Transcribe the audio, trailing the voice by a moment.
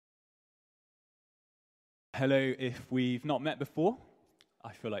Hello, if we've not met before.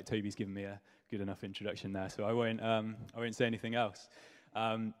 I feel like Toby's given me a good enough introduction there, so I won't say anything else.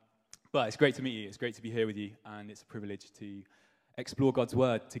 But it's great to meet you. It's great to be here with you, and it's a privilege to explore God's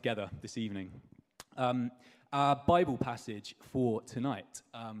Word together this evening. Our Bible passage for tonight,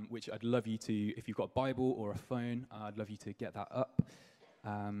 which I'd love you to, if you've got a Bible or a phone, I'd love you to get that up.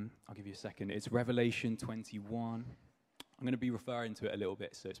 I'll give you a second. It's Revelation 21. I'm going to be referring to it a little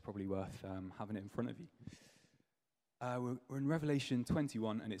bit, so it's probably worth having it in front of you. We're in Revelation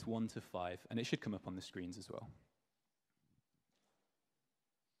 21, and it's 1 to 5, and it should come up on the screens as well.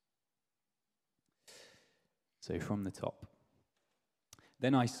 So from the top.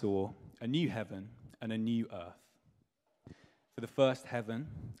 Then I saw a new heaven and a new earth. For the first heaven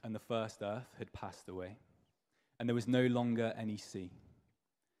and the first earth had passed away, and there was no longer any sea.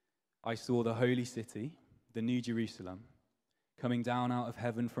 I saw the holy city, the new Jerusalem, coming down out of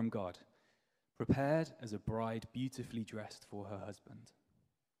heaven from God, prepared as a bride beautifully dressed for her husband.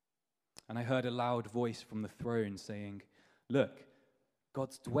 And I heard a loud voice from the throne saying, "Look,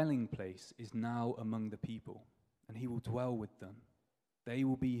 God's dwelling place is now among the people, and he will dwell with them. They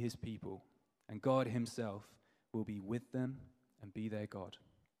will be his people, and God himself will be with them and be their God.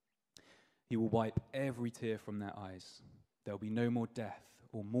 He will wipe every tear from their eyes. There will be no more death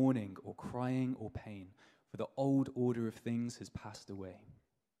or mourning or crying or pain, for the old order of things has passed away."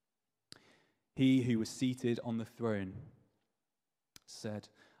 He who was seated on the throne said,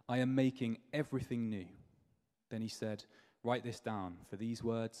 "I am making everything new." Then he said, "Write this down, for these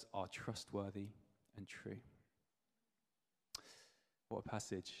words are trustworthy and true." What a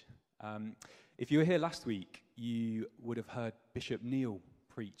passage. If you were here last week, you would have heard Bishop Neil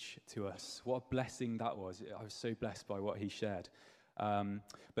preach to us. What a blessing that was. I was so blessed by what he shared.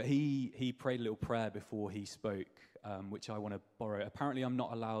 But he prayed a little prayer before he spoke, which I want to borrow. Apparently, I'm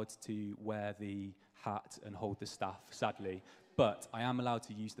not allowed to wear the hat and hold the staff, sadly, but I am allowed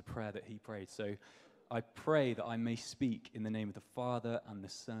to use the prayer that he prayed. So I pray that I may speak in the name of the Father and the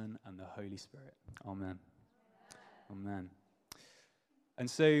Son and the Holy Spirit. Amen. Amen. And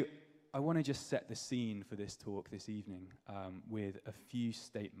so I want to just set the scene for this talk this evening with a few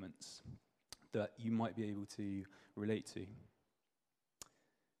statements that you might be able to relate to.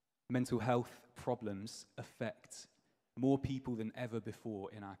 Mental health problems affect more people than ever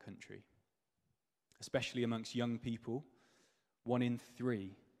before in our country, especially amongst young people. 1 in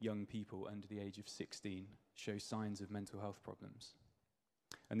 3 young people under the age of 16 show signs of mental health problems.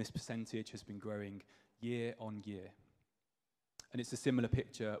 And this percentage has been growing year on year. And it's a similar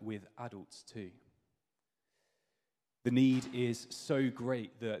picture with adults too. The need is so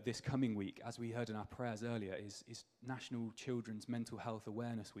great that this coming week, as we heard in our prayers earlier, is National Children's Mental Health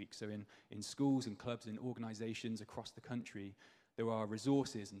Awareness Week. So in schools and clubs and organisations across the country, there are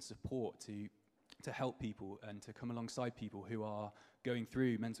resources and support to help people and to come alongside people who are going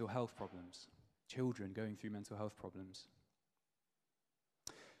through mental health problems, children going through mental health problems.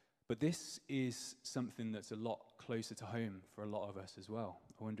 But this is something that's a lot closer to home for a lot of us as well.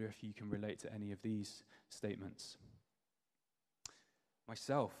 I wonder if you can relate to any of these statements.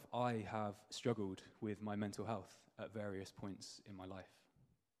 Myself, I have struggled with my mental health at various points in my life.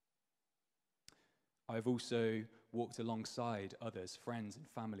 I've also walked alongside others, friends and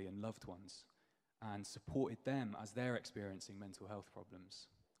family and loved ones, and supported them as they're experiencing mental health problems.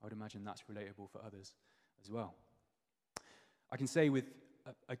 I would imagine that's relatable for others as well. I can say with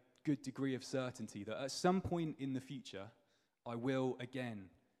a good degree of certainty that at some point in the future, I will again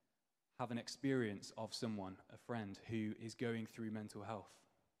have an experience of someone, a friend, who is going through mental health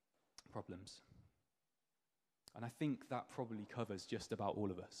problems. And I think that probably covers just about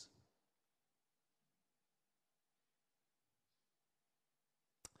all of us.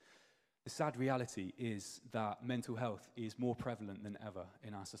 The sad reality is that mental health is more prevalent than ever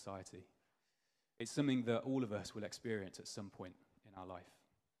in our society. It's something that all of us will experience at some point in our life.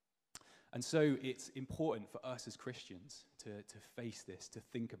 And so it's important for us as Christians to face this, to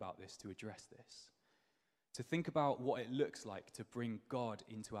think about this, to address this, to think about what it looks like to bring God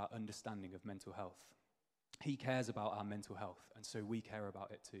into our understanding of mental health. He cares about our mental health, and so we care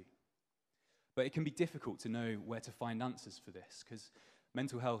about it too. But it can be difficult to know where to find answers for this, because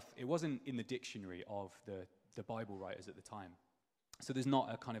mental health, it wasn't in the dictionary of the Bible writers at the time. So there's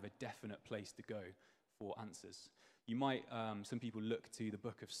not a kind of a definite place to go for answers. You might, some people look to the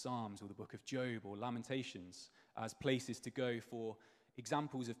book of Psalms or the book of Job or Lamentations as places to go for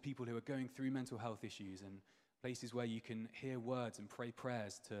examples of people who are going through mental health issues and places where you can hear words and pray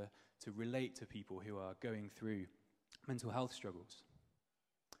prayers to relate to people who are going through mental health struggles.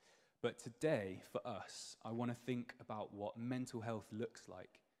 But today, for us, I want to think about what mental health looks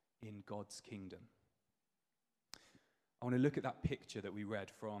like in God's kingdom. I want to look at that picture that we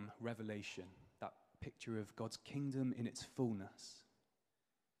read from Revelation, that picture of God's kingdom in its fullness,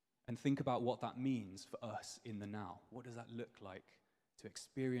 and think about what that means for us in the now. What does that look like to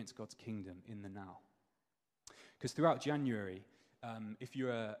experience God's kingdom in the now? Because throughout January, if you're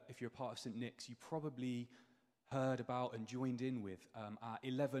a part of St. Nick's, you probably heard about and joined in with our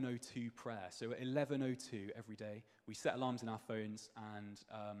 11:02 prayer. So at 11:02 every day, we set alarms in our phones and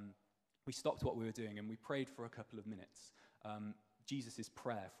we stopped what we were doing and we prayed for a couple of minutes. Jesus'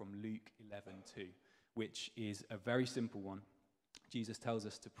 prayer from Luke 11:2, which is a very simple one. Jesus tells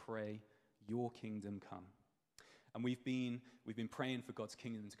us to pray, "Your kingdom come." And we've been praying for God's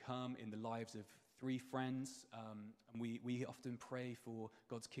kingdom to come in the lives of 3 friends, and we often pray for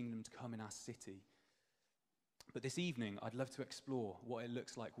God's kingdom to come in our city. But this evening, I'd love to explore what it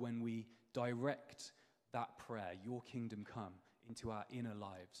looks like when we direct that prayer, "Your kingdom come," into our inner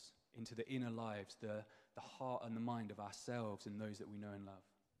lives, into the inner lives, the heart and the mind of ourselves and those that we know and love.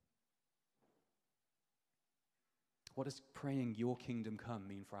 What does praying "Your kingdom come"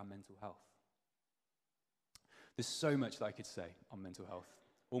 mean for our mental health? There's so much that I could say on mental health.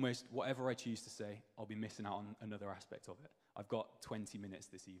 Almost whatever I choose to say, I'll be missing out on another aspect of it. I've got 20 minutes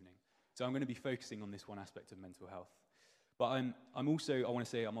this evening. So I'm going to be focusing on this one aspect of mental health. But I'm also, I want to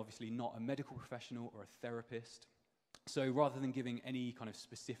say, I'm obviously not a medical professional or a therapist. So rather than giving any kind of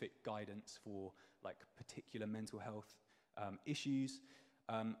specific guidance for like particular mental health issues,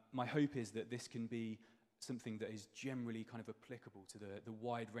 my hope is that this can be something that is generally kind of applicable to the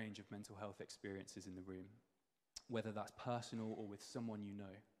wide range of mental health experiences in the room, whether that's personal or with someone you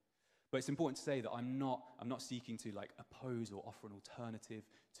know. But it's important to say that I'm not seeking to like oppose or offer an alternative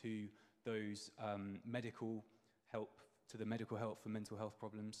to those medical help for mental health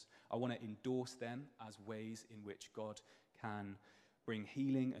problems. I want to endorse them as ways in which God can bring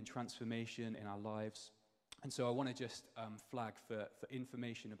healing and transformation in our lives. And so I want to just flag for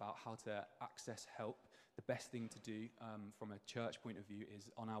information about how to access help. The best thing to do from a church point of view is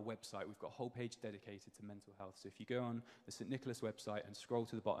on our website. We've got a whole page dedicated to mental health. So if you go on the St. Nicholas website and scroll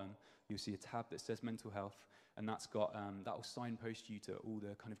to the bottom, you'll see a tab that says mental health, and that's got that will signpost you to all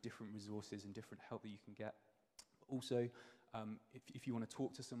the kind of different resources and different help that you can get. Also, if you want to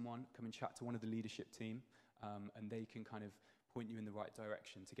talk to someone, come and chat to one of the leadership team, and they can kind of point you in the right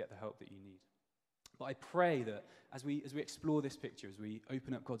direction to get the help that you need. But I pray that as we explore this picture, as we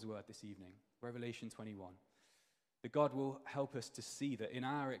open up God's word this evening, Revelation 21, that God will help us to see that in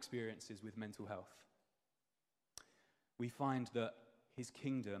our experiences with mental health, we find that his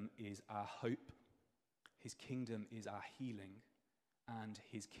kingdom is our hope, his kingdom is our healing, and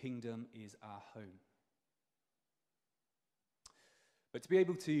his kingdom is our home. But to be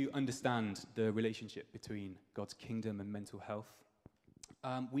able to understand the relationship between God's kingdom and mental health,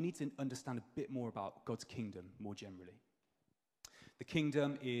 we need to understand a bit more about God's kingdom more generally. The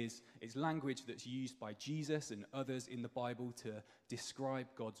kingdom is language that's used by Jesus and others in the Bible to describe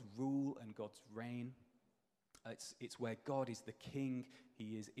God's rule and God's reign. It's where God is the king.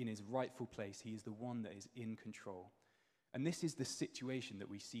 He is in his rightful place. He is the one that is in control. And this is the situation that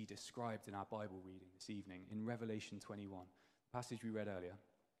we see described in our Bible reading this evening in Revelation 21, the passage we read earlier.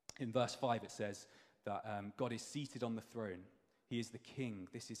 In verse 5 it says that God is seated on the throne. He is the king.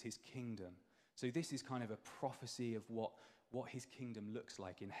 This is his kingdom. So this is kind of a prophecy of what his kingdom looks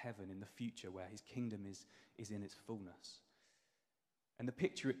like in heaven in the future, where his kingdom is in its fullness. And the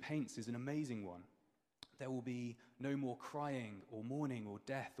picture it paints is an amazing one. There will be no more crying or mourning or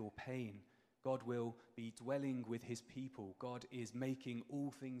death or pain. God will be dwelling with his people. God is making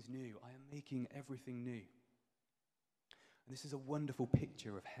all things new. I am making everything new. And this is a wonderful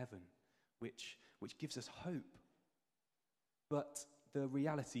picture of heaven, which gives us hope. But the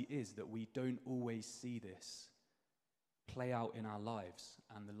reality is that we don't always see this play out in our lives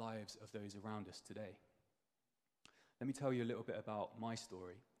and the lives of those around us today. Let me tell you a little bit about my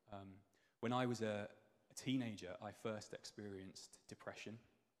story. When I was a teenager, I first experienced depression,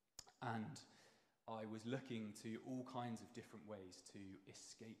 and I was looking to all kinds of different ways to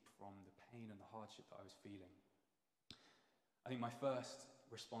escape from the pain and the hardship that I was feeling. I think my first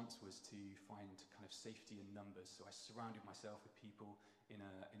response was to find kind of safety in numbers, so I surrounded myself with people in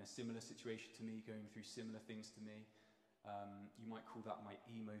a similar situation to me, going through similar things to me. You might call that my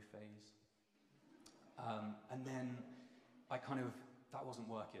emo phase. And then that wasn't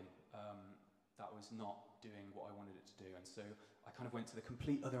working. That was not doing what I wanted it to do. And so I kind of went to the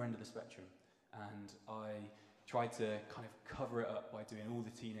complete other end of the spectrum. And I tried to kind of cover it up by doing all the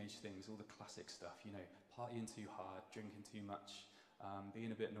teenage things, all the classic stuff, partying too hard, drinking too much,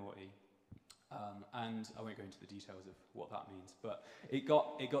 being a bit naughty. And I won't go into the details of what that means. But it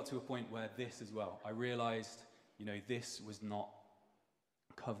got to a point where this as well. I realized, this was not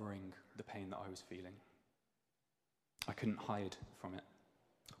covering the pain that I was feeling. I couldn't hide from it.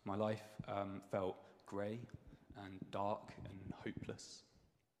 My life felt grey and dark and hopeless.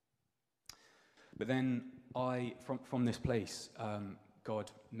 But then from this place,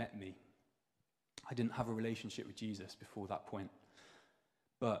 God met me. I didn't have a relationship with Jesus before that point.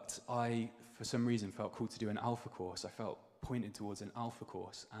 But I, for some reason, felt called to do an alpha course. I felt pointed towards an alpha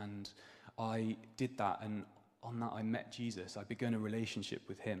course, and I did that, and on that I met Jesus. I began a relationship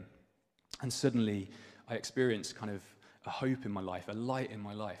with him. And suddenly I experienced kind of a hope in my life, a light in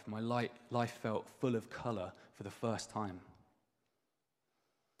my life. My life felt full of colour for the first time.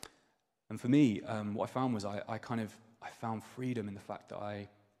 And for me, what I found was I found freedom in the fact that I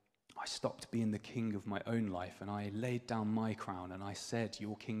stopped being the king of my own life, and I laid down my crown and I said,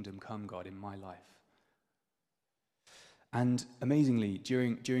 "Your kingdom come, God, in my life." And amazingly,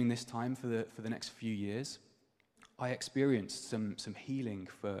 during this time for the next few years, I experienced some healing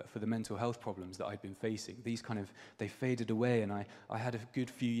for the mental health problems that I'd been facing. These they faded away, and I had a good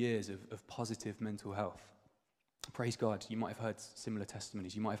few years of positive mental health. Praise God, you might have heard similar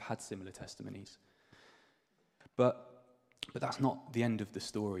testimonies. You might have had similar testimonies. But that's not the end of the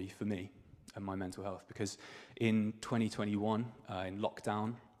story for me and my mental health, because in 2021, in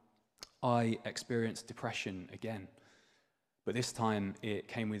lockdown, I experienced depression again. But this time it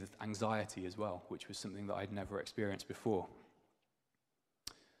came with anxiety as well, which was something that I'd never experienced before.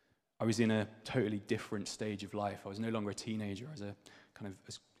 I was in a totally different stage of life. I was no longer a teenager. I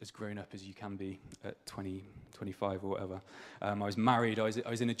was as grown up as you can be at 20, 25 or whatever. I was married. I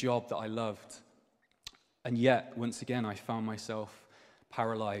was in a job that I loved. And yet, once again, I found myself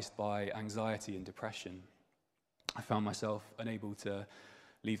paralyzed by anxiety and depression. I found myself unable to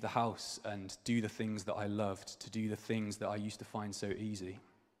leave the house and do the things that I loved, to do the things that I used to find so easy.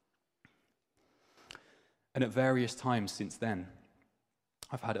 And at various times since then,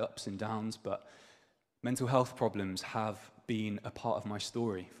 I've had ups and downs, but mental health problems have been a part of my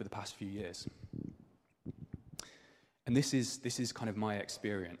story for the past few years. And this is kind of my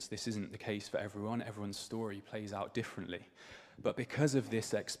experience. This isn't the case for everyone. Everyone's story plays out differently. But because of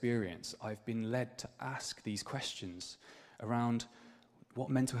this experience, I've been led to ask these questions around what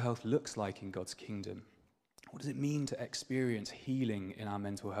mental health looks like in God's kingdom. What does it mean to experience healing in our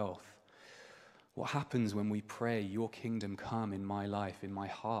mental health? What happens when we pray, "Your kingdom come in my life, in my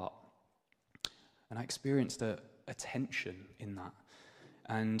heart"? And I experienced a tension in that.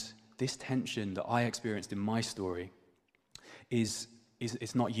 And this tension that I experienced in my story is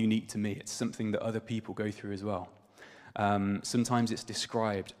not unique to me. It's something that other people go through as well. Sometimes it's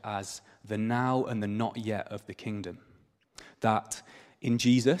described as the now and the not yet of the kingdom. That in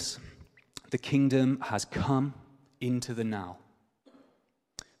Jesus, the kingdom has come into the now.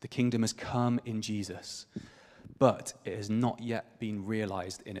 The kingdom has come in Jesus, but it has not yet been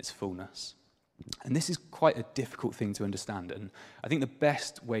realized in its fullness. And this is quite a difficult thing to understand, and I think the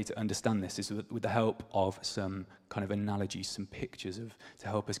best way to understand this is with the help of some kind of analogies, some pictures to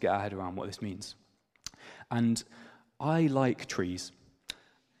help us get our head around what this means. And I like trees,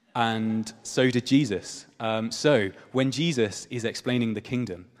 and so did Jesus. So when Jesus is explaining the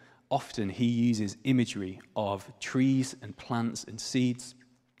kingdom, often he uses imagery of trees and plants and seeds.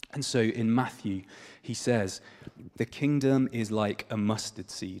 And so in Matthew, he says, "The kingdom is like a mustard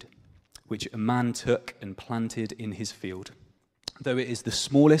seed, which a man took and planted in his field. Though it is the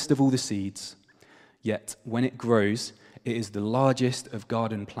smallest of all the seeds, yet when it grows, it is the largest of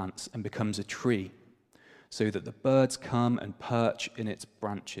garden plants and becomes a tree, so that the birds come and perch in its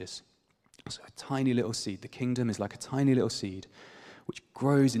branches." So a tiny little seed. The kingdom is like a tiny little seed, which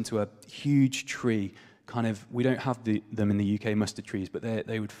grows into a huge tree. We don't have them in the UK, mustard trees, but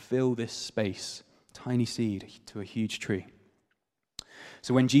they would fill this space, tiny seed, to a huge tree.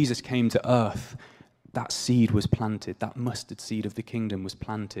 So when Jesus came to earth, that seed was planted. That mustard seed of the kingdom was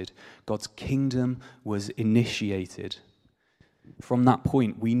planted. God's kingdom was initiated. From that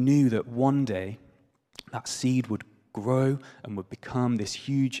point, we knew that one day that seed would grow and would become this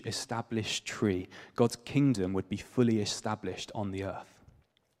huge established tree. God's kingdom would be fully established on the earth.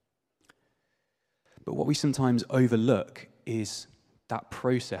 But what we sometimes overlook is that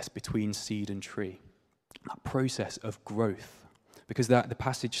process between seed and tree, that process of growth. Because the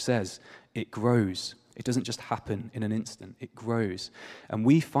passage says it grows. It doesn't just happen in an instant. It grows. And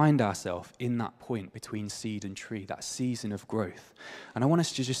we find ourselves in that point between seed and tree, that season of growth. And I want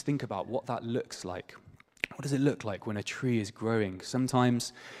us to just think about what that looks like. What does it look like when a tree is growing?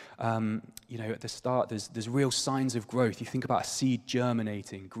 Sometimes, at the start, there's real signs of growth. You think about a seed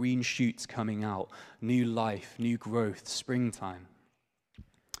germinating, green shoots coming out, new life, new growth, springtime.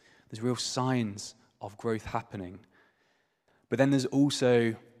 There's real signs of growth happening. But then there's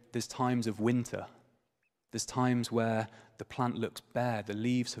times of winter. There's times where the plant looks bare, the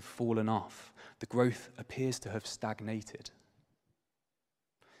leaves have fallen off, the growth appears to have stagnated.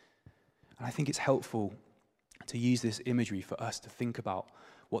 And I think it's helpful to use this imagery for us to think about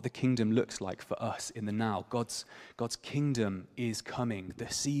what the kingdom looks like for us in the now. God's kingdom is coming.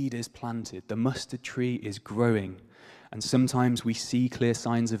 The seed is planted. The mustard tree is growing. And sometimes we see clear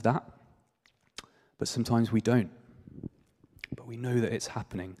signs of that, but sometimes we don't. But we know that it's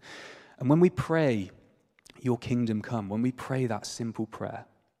happening. And when we pray, your kingdom come, when we pray that simple prayer,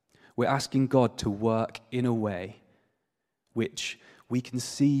 we're asking God to work in a way which we can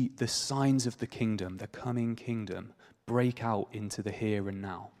see the signs of the kingdom, the coming kingdom, break out into the here and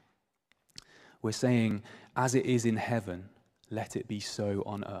now. We're saying, as it is in heaven, let it be so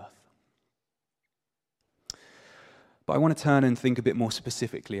on earth. But I want to turn and think a bit more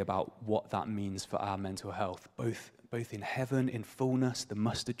specifically about what that means for our mental health, both in heaven, in fullness, the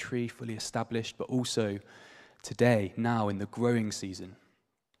mustard tree fully established, but also today, now in the growing season.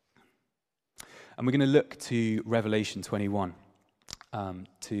 And we're going to look to Revelation 21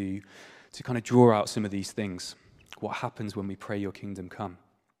 to kind of draw out some of these things. What happens when we pray your kingdom come?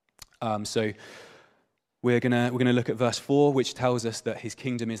 So we're gonna look at verse 4, which tells us that his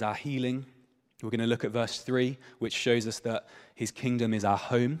kingdom is our healing. We're going to look at verse 3, which shows us that his kingdom is our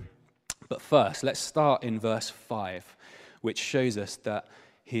home. But first, let's start in verse 5, which shows us that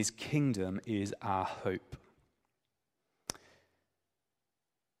his kingdom is our hope.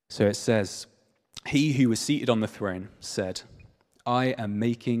 So it says, "He who was seated on the throne said, 'I am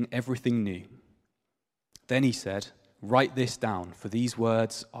making everything new.' Then he said, 'Write this down, for these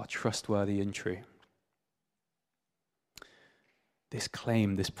words are trustworthy and true.'" This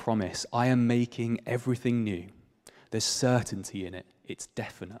claim, this promise, I am making everything new. There's certainty in it. It's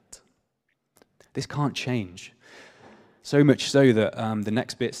definite. This can't change. So much so that the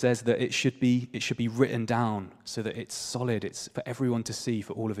next bit says that it should be written down so that it's solid. It's for everyone to see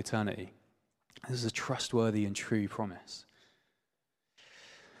for all of eternity. This is a trustworthy and true promise.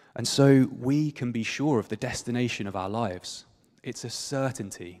 And so we can be sure of the destination of our lives. It's a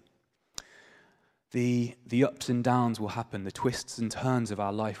certainty. The ups and downs will happen. The twists and turns of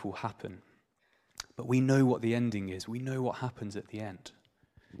our life will happen. But we know what the ending is. We know what happens at the end.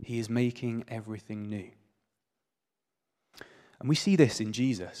 He is making everything new. And we see this in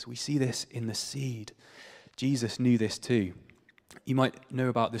Jesus. We see this in the seed. Jesus knew this too. You might know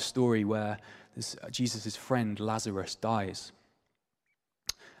about this story where Jesus' friend Lazarus dies.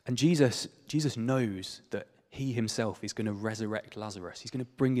 And Jesus knows that he himself is going to resurrect Lazarus. He's going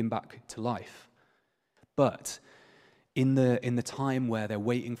to bring him back to life. But in the time where they're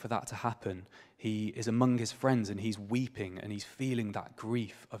waiting for that to happen, he is among his friends and he's weeping and he's feeling that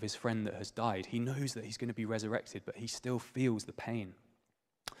grief of his friend that has died. He knows that he's going to be resurrected, but he still feels the pain.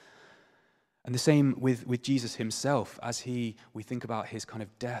 And the same with Jesus himself, as we think about his kind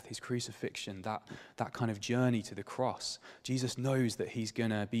of death, his crucifixion, that kind of journey to the cross. Jesus knows that he's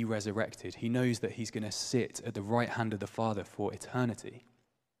going to be resurrected. He knows that he's going to sit at the right hand of the Father for eternity.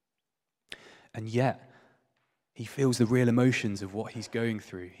 And yet, he feels the real emotions of what he's going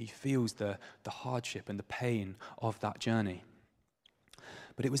through. He feels the hardship and the pain of that journey.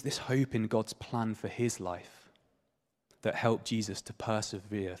 But it was this hope in God's plan for his life that helped Jesus to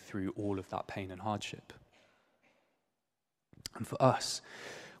persevere through all of that pain and hardship. And for us,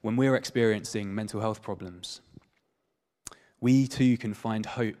 when we're experiencing mental health problems, we too can find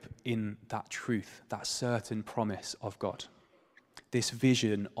hope in that truth, that certain promise of God, this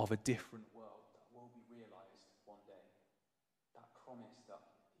vision of a different world that will be realized one day, that promise that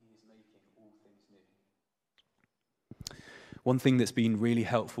he is making all things new. One thing that's been really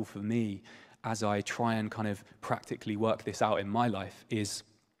helpful for me as I try and kind of practically work this out in my life is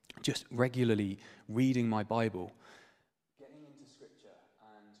just regularly reading my Bible, getting into Scripture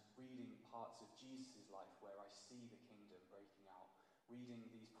and reading parts of Jesus' life where I see the kingdom breaking out, reading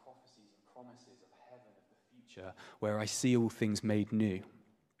these prophecies and promises of heaven, of the future, where I see all things made new.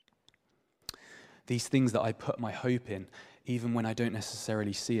 These things that I put my hope in, even when I don't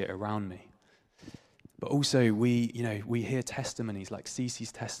necessarily see it around me. But also we hear testimonies like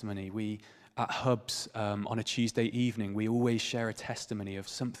Cece's testimony. At Hubs on a Tuesday evening, we always share a testimony of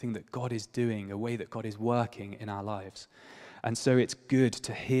something that God is doing, a way that God is working in our lives. And so it's good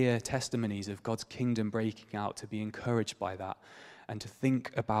to hear testimonies of God's kingdom breaking out, to be encouraged by that, and to think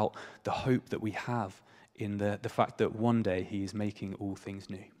about the hope that we have in the fact that one day he is making all things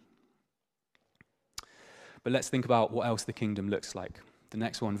new. But let's think about what else the kingdom looks like. The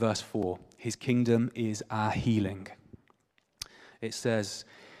next one, verse 4, his kingdom is our healing. It says,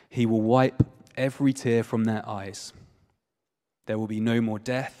 he will wipe every tear from their eyes. There will be no more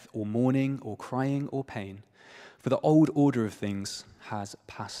death or mourning or crying or pain, for the old order of things has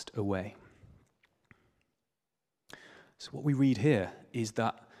passed away. So what we read here is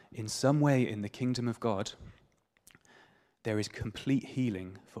that in some way in the kingdom of God, there is complete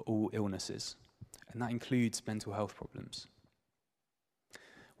healing for all illnesses, and that includes mental health problems.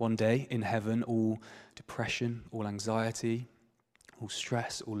 One day in heaven, all depression, all anxiety, all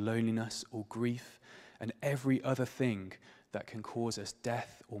stress, all loneliness, all grief, and every other thing that can cause us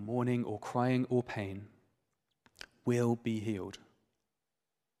death or mourning or crying or pain will be healed.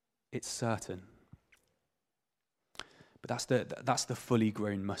 It's certain. But that's the fully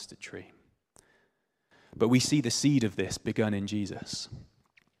grown mustard tree. But we see the seed of this begun in Jesus.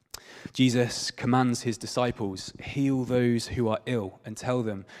 Jesus commands his disciples, heal those who are ill and tell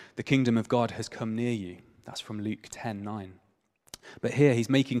them the kingdom of God has come near you. That's from Luke 10:9. But here he's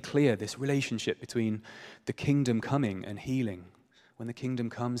making clear this relationship between the kingdom coming and healing. When the kingdom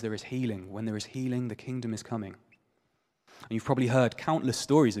comes, there is healing. When there is healing, the kingdom is coming. And you've probably heard countless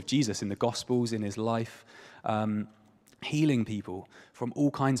stories of Jesus in the Gospels, in his life, healing people from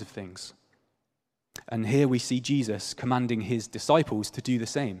all kinds of things. And here we see Jesus commanding his disciples to do the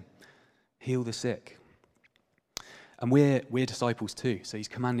same, heal the sick. And we're disciples too, so he's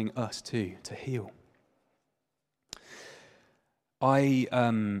commanding us too to heal.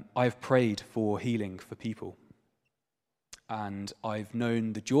 I've prayed for healing for people, and I've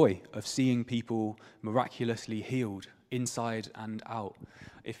known the joy of seeing people miraculously healed inside and out.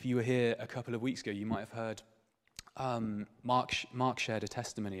 If you were here a couple of weeks ago, you might have heard Mark shared a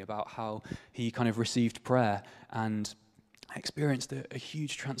testimony about how he kind of received prayer and experienced a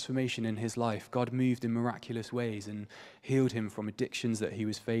huge transformation in his life. God moved in miraculous ways and healed him from addictions that he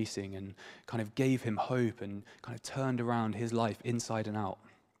was facing and kind of gave him hope and kind of turned around his life inside and out.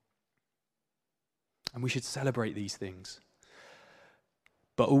 And we should celebrate these things.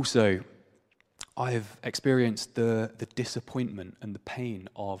 But also, I've experienced the disappointment and the pain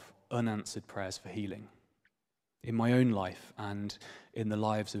of unanswered prayers for healing in my own life and in the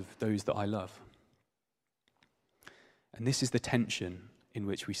lives of those that I love. And this is the tension in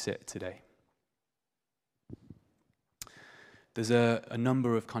which we sit today. There's a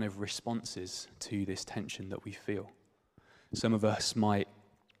number of kind of responses to this tension that we feel. Some of us might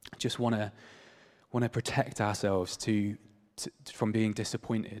just want to protect ourselves from being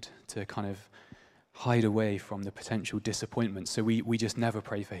disappointed, to kind of hide away from the potential disappointment. So we just never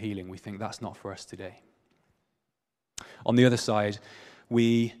pray for healing. We think that's not for us today. On the other side,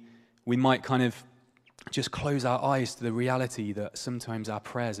 we might kind of just close our eyes to the reality that sometimes our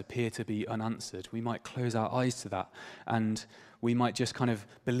prayers appear to be unanswered. We might close our eyes to that, and we might just kind of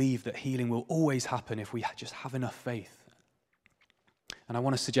believe that healing will always happen if we just have enough faith. And I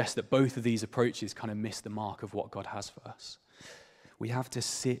want to suggest that both of these approaches kind of miss the mark of what God has for us. We have to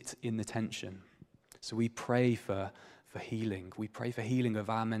sit in the tension. So we pray for healing. We pray for healing of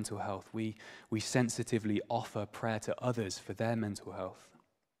our mental health. We sensitively offer prayer to others for their mental health,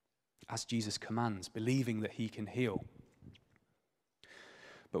 as Jesus commands, believing that he can heal.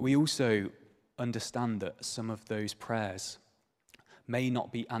 But we also understand that some of those prayers may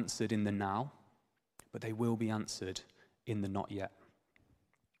not be answered in the now, but they will be answered in the not yet.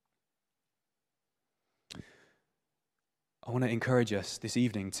 I want to encourage us this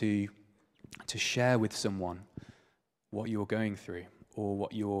evening to share with someone what you're going through,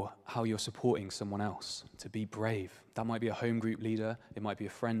 or how you're supporting someone else, to be brave. That might be a home group leader, it might be a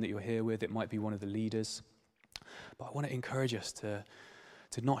friend that you're here with, it might be one of the leaders. But I want to encourage us to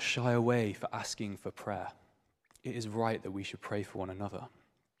not shy away for asking for prayer. It is right that we should pray for one another.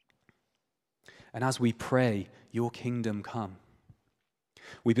 And as we pray, your kingdom come,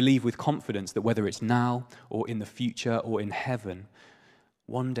 we believe with confidence that whether it's now or in the future or in heaven,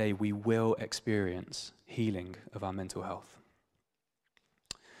 one day we will experience healing of our mental health.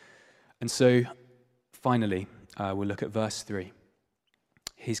 And so, finally, we'll look at verse 3.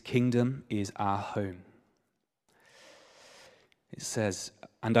 His kingdom is our home. It says,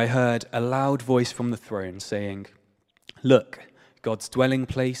 "And I heard a loud voice from the throne saying, 'Look, God's dwelling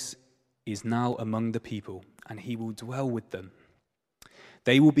place is now among the people, and he will dwell with them.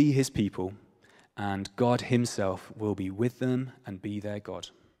 They will be his people, and God himself will be with them and be their God.'"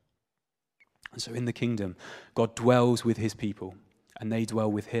 And so in the kingdom, God dwells with his people, and they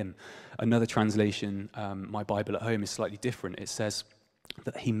dwell with him. Another translation, my Bible at home, is slightly different. It says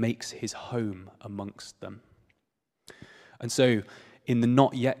that he makes his home amongst them. And so in the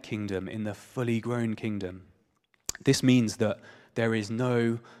not yet kingdom, in the fully grown kingdom, this means that there is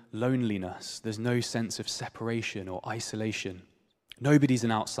no loneliness. There's no sense of separation or isolation. Nobody's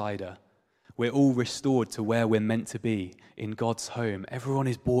an outsider. We're all restored to where we're meant to be, in God's home. Everyone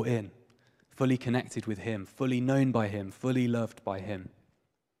is brought in, fully connected with him, fully known by him, fully loved by him.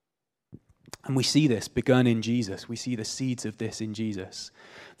 And we see this begun in Jesus. We see the seeds of this in Jesus.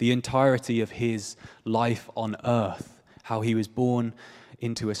 The entirety of his life on earth, how he was born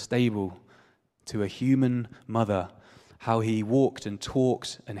into a stable to a human mother, how he walked and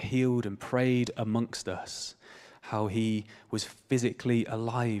talked and healed and prayed amongst us, how he was physically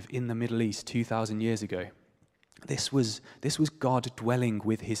alive in the Middle East 2,000 years ago. This was God dwelling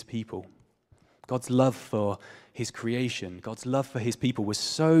with his people. God's love for his creation, God's love for his people was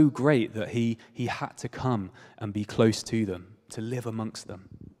so great that he had to come and be close to them, to live amongst them.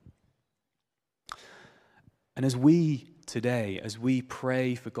 And as we today, as we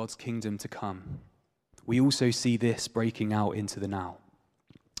pray for God's kingdom to come, we also see this breaking out into the now.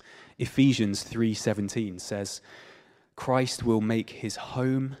 Ephesians 3:17 says, Christ will make his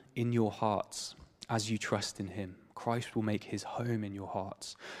home in your hearts as you trust in him. Christ will make his home in your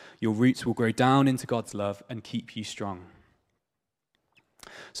hearts. Your roots will grow down into God's love and keep you strong.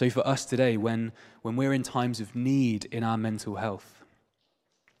 So for us today, when we're in times of need in our mental health,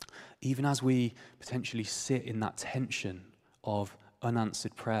 even as we potentially sit in that tension of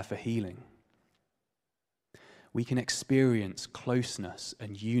unanswered prayer for healing, we can experience closeness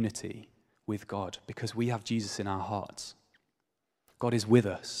and unity with God because we have Jesus in our hearts. God is with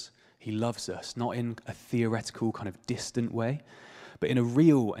us. He loves us, not in a theoretical kind of distant way, but in a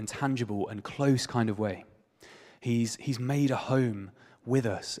real and tangible and close kind of way. He's made a home with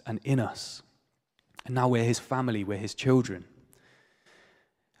us and in us. And now we're his family, we're his children.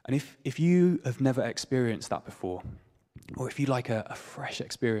 And if you have never experienced that before, or if you'd like a fresh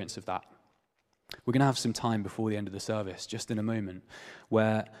experience of that, we're going to have some time before the end of the service, just in a moment,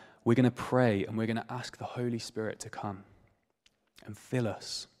 where we're going to pray and we're going to ask the Holy Spirit to come and fill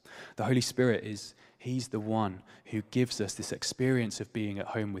us. The Holy Spirit he's the one who gives us this experience of being at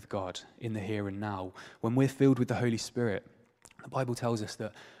home with God in the here and now. When we're filled with the Holy Spirit, the Bible tells us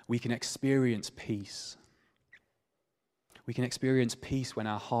that we can experience peace. We can experience peace when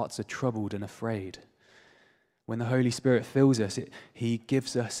our hearts are troubled and afraid. When the Holy Spirit fills us, he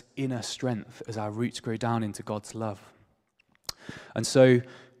gives us inner strength as our roots grow down into God's love. And so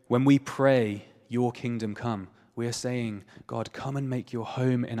when we pray, your kingdom come, we are saying, God, come and make your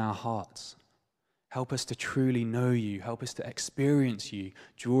home in our hearts. Help us to truly know you. Help us to experience you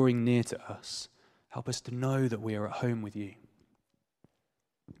drawing near to us. Help us to know that we are at home with you.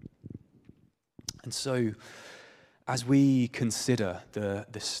 And so, as we consider the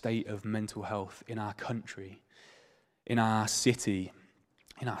state of mental health in our country, in our city,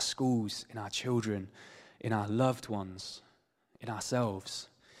 in our schools, in our children, in our loved ones, in ourselves,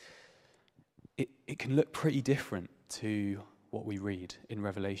 it can look pretty different to what we read in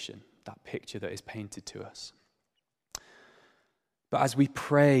Revelation, that picture that is painted to us. But as we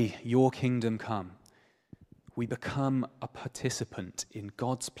pray, your kingdom come, we become a participant in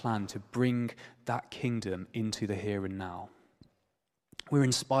God's plan to bring that kingdom into the here and now. We're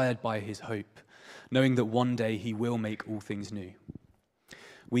inspired by his hope, knowing that one day he will make all things new.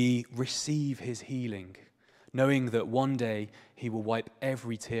 We receive his healing, knowing that one day he will wipe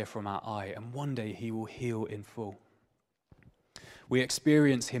every tear from our eye, and one day he will heal in full. We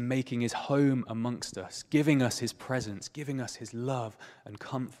experience him making his home amongst us, giving us his presence, giving us his love and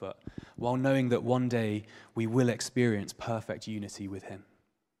comfort, while knowing that one day we will experience perfect unity with him.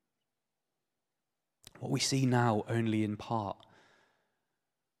 What we see now only in part,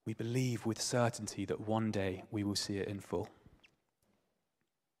 we believe with certainty that one day we will see it in full.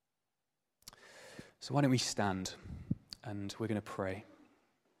 So why don't we stand and we're going to pray.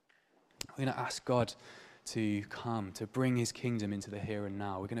 We're going to ask God to come, to bring his kingdom into the here and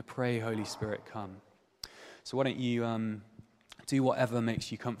now. We're going to pray, Holy Spirit, come. So why don't you do whatever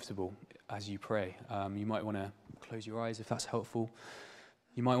makes you comfortable as you pray. You might want to close your eyes if that's helpful.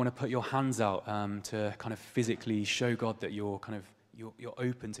 You might want to put your hands out to kind of physically show God that you're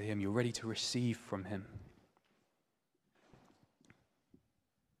open to him, you're ready to receive from him.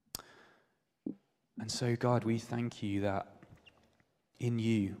 And so, God, we thank you that in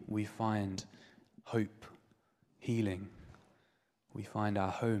you we find hope, healing. We find our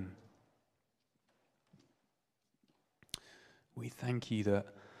home. We thank you that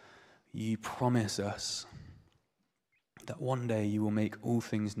you promise us that one day you will make all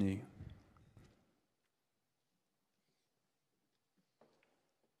things new.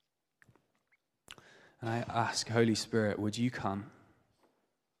 And I ask, Holy Spirit, would you come?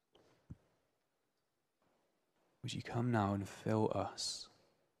 Would you come now and fill us?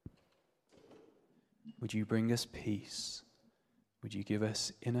 Would you bring us peace? Would you give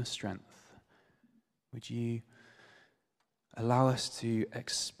us inner strength? Would you allow us to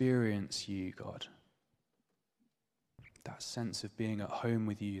experience you, God? That sense of being at home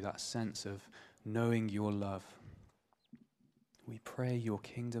with you, that sense of knowing your love. We pray your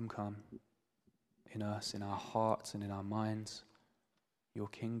kingdom come in us, in our hearts and in our minds. Your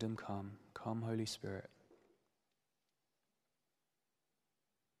kingdom come. Come, Holy Spirit.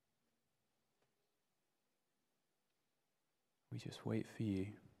 We just wait for you.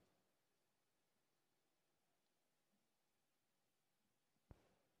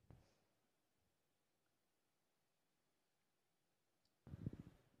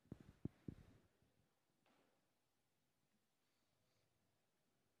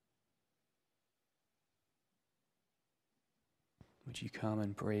 Would you come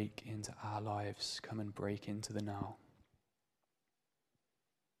and break into our lives? Come and break into the now.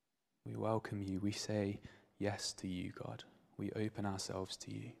 We welcome you. We say yes to you, God. We open ourselves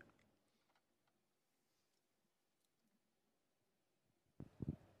to you.